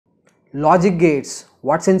logic gates,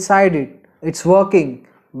 what's inside it, its working,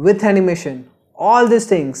 with animation, all these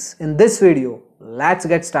things in this video. Let's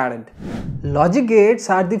get started. Logic gates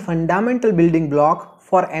are the fundamental building block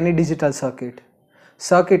for any digital circuit.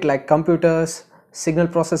 Circuit like computers, signal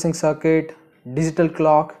processing circuit, digital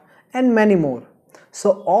clock, and many more.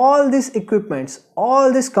 So all these equipments,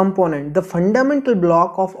 all these components, the fundamental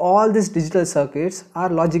block of all these digital circuits are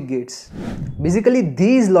logic gates. Basically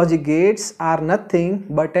these logic gates are nothing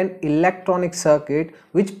but an electronic circuit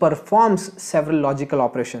which performs several logical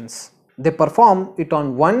operations. They perform it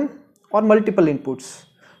on one or multiple inputs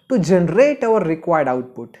to generate our required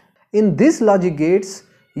output. In these logic gates,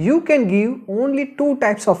 you can give only two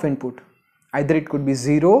types of input. Either it could be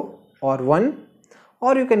 0 or 1,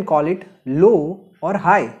 or you can call it low or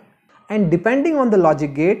high. And depending on the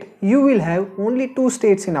logic gate, you will have only two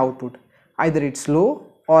states in output. Either it's low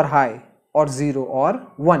or high, or 0 or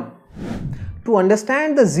 1. To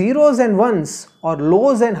understand the zeros and ones or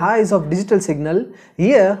lows and highs of digital signal,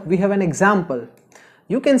 here we have an example.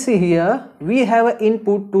 You can see here we have an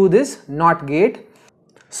input to this NOT gate.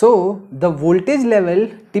 So the voltage level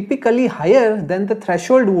typically higher than the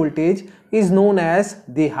threshold voltage is known as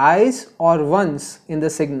the highs or ones in the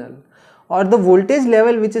signal, or the voltage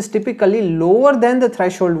level which is typically lower than the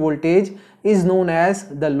threshold voltage is known as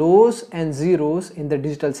the lows and zeros in the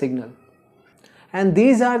digital signal. And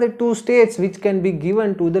these are the two states which can be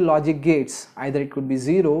given to the logic gates. Either it could be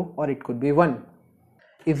 0 or it could be 1.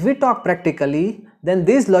 If we talk practically, then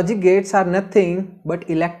these logic gates are nothing but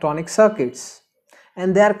electronic circuits,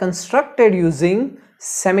 and they are constructed using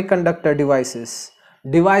semiconductor devices.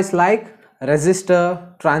 Device like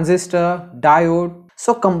resistor, transistor, diode.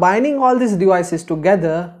 So combining all these devices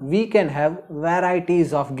together, we can have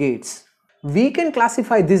varieties of gates. We can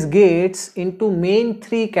classify these gates into main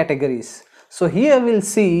three categories. So here we'll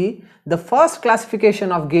see the first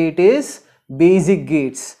classification of gate is basic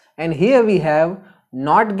gates, and here we have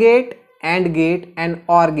NOT gate, AND gate and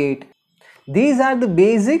OR gate. These are the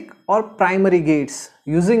basic or primary gates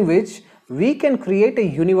using which we can create a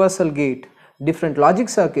universal gate, different logic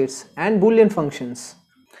circuits and Boolean functions,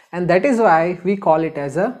 and that is why we call it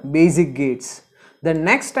as a basic gates. The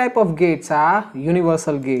next type of gates are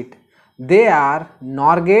universal gate. They are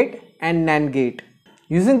NOR gate and NAND gate.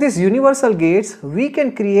 Using these universal gates, we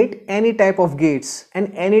can create any type of gates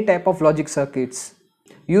and any type of logic circuits.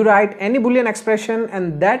 You write any Boolean expression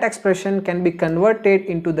and that expression can be converted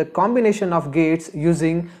into the combination of gates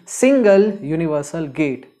using single universal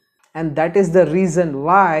gate. And that is the reason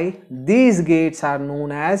why these gates are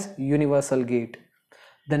known as universal gate.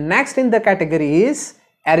 The next in the category is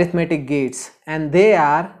arithmetic gates, and they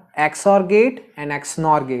are EXOR gate and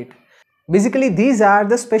EXNOR gate. Basically these are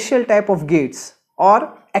the special type of gates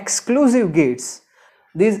or exclusive gates.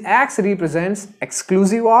 These X represents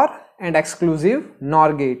exclusive OR and exclusive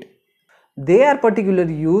NOR gate. They are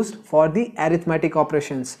particularly used for the arithmetic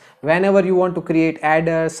operations. Whenever you want to create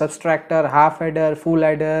adder, subtractor, half adder, full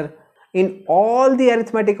adder, in all the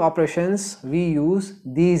arithmetic operations we use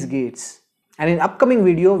these gates. And in upcoming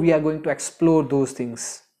video we are going to explore those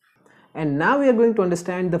things. And now we are going to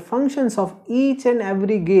understand the functions of each and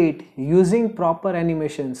every gate using proper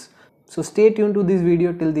animations. So stay tuned to this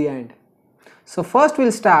video till the end. So first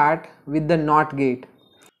we'll start with the NOT gate.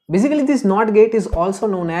 Basically this NOT gate is also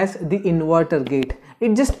known as the inverter gate.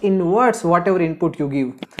 It just inverts whatever input you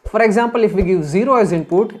give. For example, if we give 0 as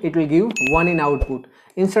input, it will give 1 in output.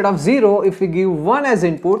 Instead of 0, if we give 1 as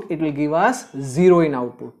input, it will give us 0 in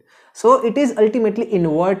output. So it is ultimately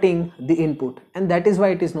inverting the input, and that is why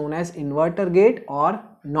it is known as inverter gate or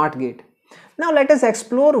NOT gate. Now let us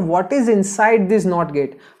explore what is inside this NOT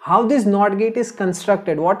gate, how this NOT gate is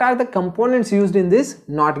constructed, what are the components used in this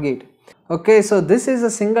NOT gate. Okay, so this is a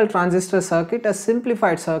single transistor circuit, a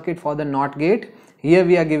simplified circuit for the NOT gate. Here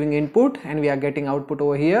we are giving input and we are getting output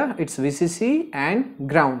over here. It's VCC and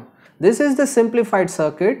ground. This is the simplified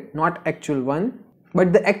circuit, not actual one,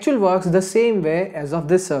 but the actual works the same way as of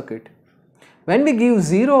this circuit. When we give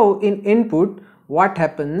 0 in input, what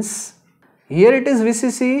happens? Here it is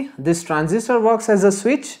VCC, this transistor works as a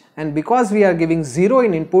switch, and because we are giving 0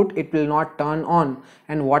 in input, it will not turn on,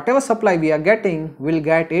 and whatever supply we are getting, we'll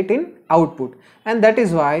get it in output, and that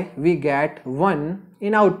is why we get 1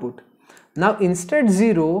 in output. Now instead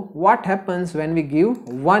 0, what happens when we give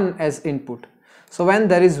 1 as input? So when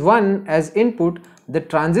there is 1 as input, the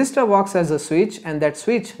transistor works as a switch and that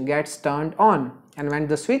switch gets turned on. And when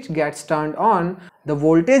the switch gets turned on, the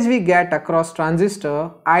voltage we get across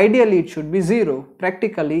transistor, ideally it should be 0.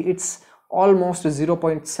 Practically it's almost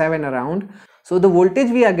 0.7 around. So the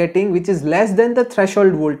voltage we are getting which is less than the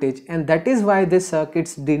threshold voltage, and that is why this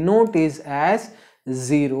circuits denote is as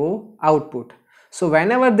 0 output. So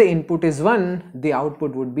whenever the input is 1, the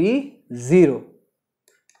output would be 0.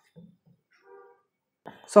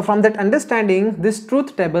 So from that understanding, this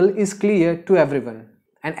truth table is clear to everyone.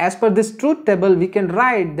 And as per this truth table, we can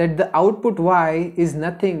write that the output y is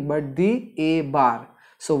nothing but the a bar.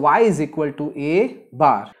 So y is equal to a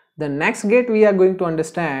bar. The next gate we are going to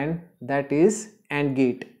understand, that is AND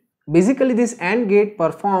gate. Basically this AND gate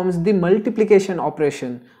performs the multiplication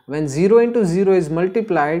operation. When 0 into 0 is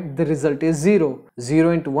multiplied, the result is 0.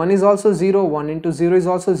 0 into 1 is also 0, 1 into 0 is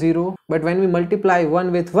also 0. But when we multiply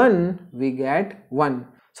 1 with 1, we get 1.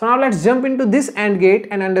 So now let's jump into this AND gate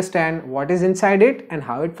and understand what is inside it and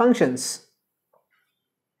how it functions.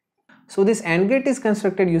 So this AND gate is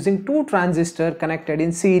constructed using two transistors connected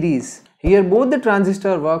in series. Here both the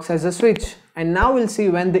transistor works as a switch, and now we'll see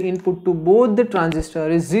when the input to both the transistor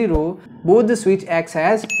is 0, both the switch acts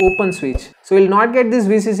as open switch. So we'll not get this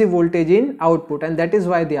VCC voltage in output, and that is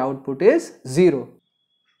why the output is 0.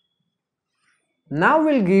 Now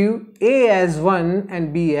we'll give A as 1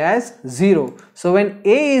 and B as 0. So when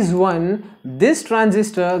A is 1, this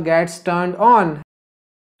transistor gets turned on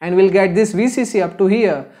and we'll get this VCC up to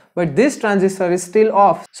here. But this transistor is still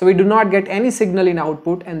off, so we do not get any signal in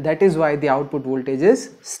output, and that is why the output voltage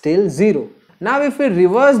is still 0. Now if we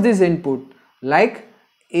reverse this input like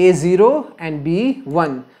A 0 and B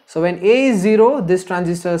 1, so when A is 0, this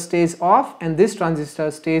transistor stays off and this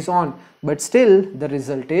transistor stays on, but still the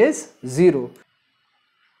result is 0.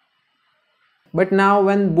 But now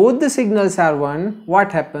when both the signals are 1,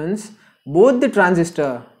 what happens? Both the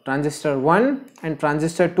transistor 1 and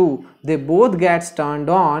transistor 2, they both gets turned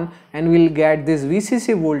on and we'll get this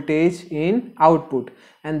VCC voltage in output,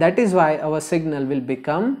 and that is why our signal will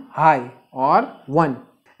become high or 1,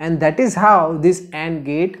 and that is how this AND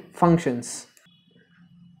gate functions.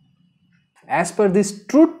 As per this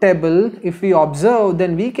truth table, if we observe,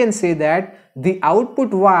 then we can say that the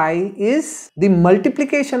output y is the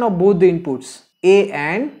multiplication of both the inputs A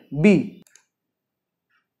and B.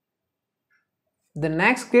 The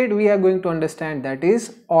next gate we are going to understand, that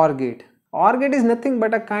is OR gate. OR gate is nothing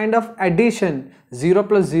but a kind of addition. 0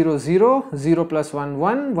 plus 0 0, 0 plus 1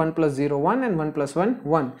 1, 1 plus 0 1 and 1 plus 1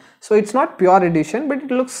 1. So it's not pure addition, but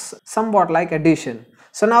it looks somewhat like addition.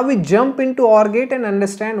 So now we jump into OR gate and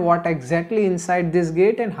understand what exactly inside this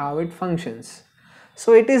gate and how it functions.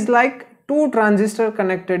 So it is like two transistors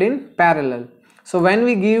connected in parallel. So when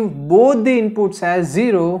we give both the inputs as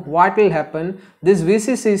 0, what will happen? This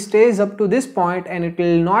VCC stays up to this point and it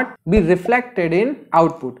will not be reflected in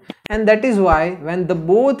output, and that is why when the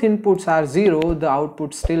both inputs are 0, the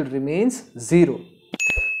output still remains 0.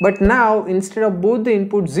 But now instead of both the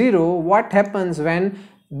inputs 0, what happens when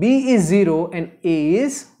B is 0 and A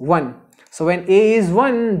is 1? So when A is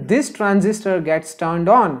 1, this transistor gets turned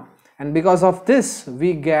on, and because of this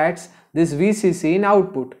we get this VCC in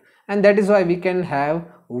output, and that is why we can have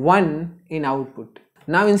 1 in output.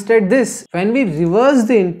 Now instead this, when we reverse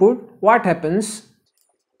the input, what happens?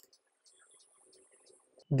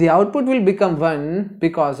 The output will become 1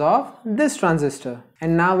 because of this transistor.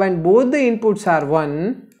 And now when both the inputs are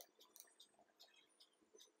 1,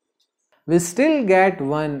 we still get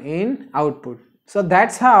 1 in output. So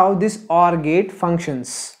that's how this OR gate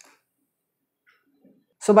functions.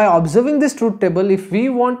 So by observing this truth table, if we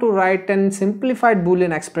want to write a simplified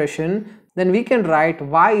Boolean expression, then we can write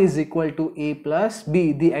y is equal to a plus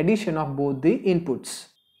b, the addition of both the inputs.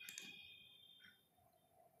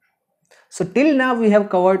 So till now we have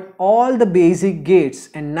covered all the basic gates,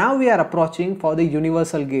 and now we are approaching for the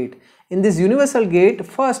universal gate. In this universal gate,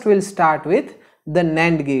 first we'll start with the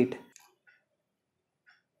NAND gate.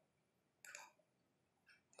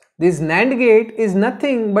 This NAND gate is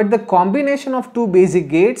nothing but the combination of two basic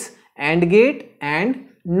gates, AND gate and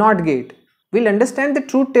NOT gate. We'll understand the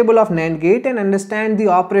truth table of NAND gate and understand the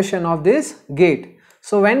operation of this gate.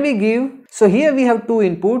 So when we give, so here we have two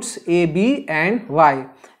inputs A, B and Y,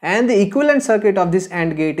 and the equivalent circuit of this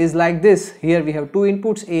AND gate is like this. Here we have two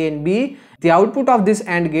inputs A and B. The output of this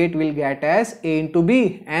AND gate will get as A into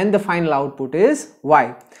B, and the final output is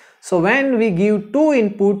Y. So when we give two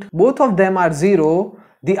input, both of them are 0,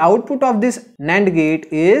 the output of this NAND gate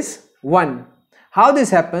is 1. How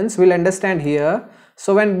this happens, we'll understand here.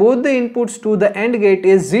 So when both the inputs to the AND gate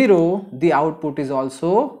is 0, the output is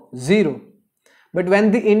also 0. But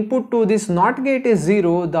when the input to this NOT gate is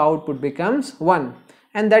 0, the output becomes 1.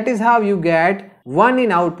 And that is how you get 1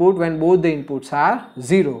 in output when both the inputs are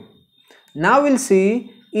 0. Now we'll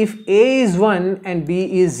see if A is 1 and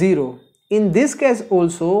B is 0. In this case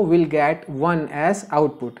also we'll get 1 as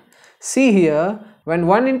output. See here, when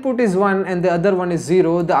one input is 1 and the other one is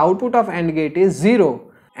 0, the output of AND gate is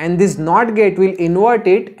 0. and this NOT gate will invert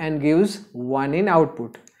it and gives 1 in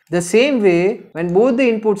output. The same way, when both the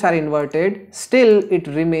inputs are inverted, still it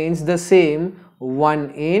remains the same 1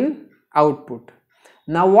 in output.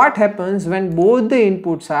 Now what happens when both the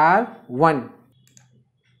inputs are 1?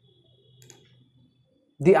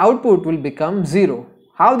 The output will become 0.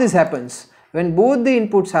 How this happens? When both the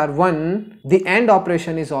inputs are 1, the AND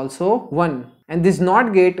operation is also 1, and this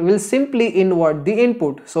NOT gate will simply invert the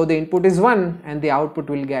input. So the input is 1 and the output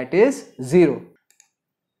will get is 0.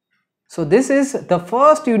 So this is the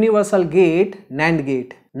first universal gate, NAND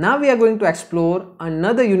gate. Now we are going to explore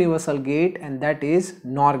another universal gate, and that is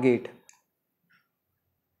NOR gate.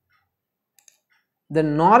 The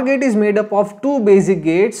NOR gate is made up of two basic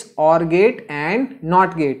gates, OR gate and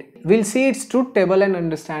NOT gate. We'll see its truth table and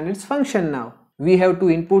understand its function now. We have two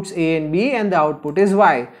inputs A and B and the output is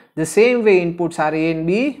Y. The same way inputs are A and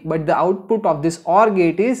B, but the output of this OR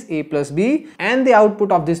gate is A plus B and the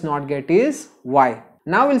output of this NOT gate is Y.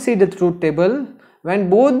 Now we'll see the truth table. When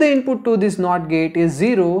both the input to this NOT gate is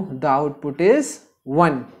 0, the output is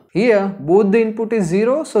 1. Here both the input is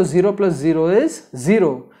 0, so 0 plus 0 is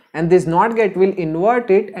 0. And this NOT gate will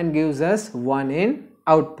invert it and gives us 1 in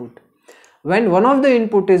output. When one of the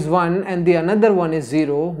input is 1 and the another one is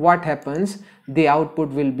 0, what happens? The output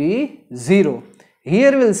will be 0.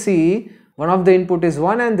 Here we'll see one of the input is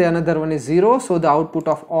 1 and the another one is 0, so the output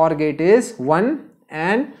of OR gate is 1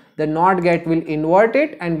 and the NOT gate will invert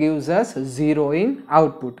it and gives us 0 in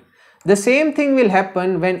output. The same thing will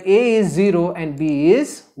happen when A is 0 and B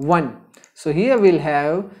is 1. So here we'll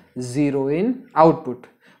have 0 in output.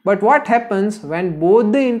 But what happens when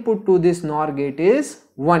both the input to this NOR gate is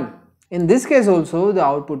 1? In this case also the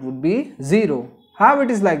output would be 0. How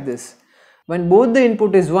it is like this? When both the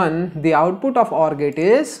input is 1, the output of OR gate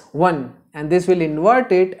is 1 and this will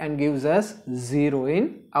invert it and gives us 0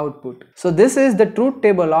 in output. So this is the truth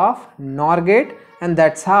table of NOR gate and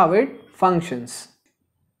that's how it functions.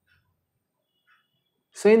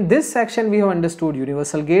 So in this section we have understood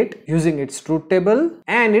universal gate using its truth table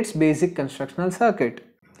and its basic constructional circuit.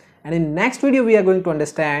 And in next video we are going to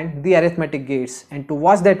understand the arithmetic gates, and to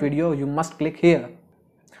watch that video you must click here.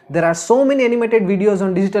 There are so many animated videos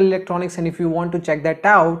on digital electronics, and if you want to check that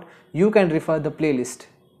out you can refer the playlist.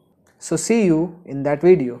 So see you in that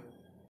video.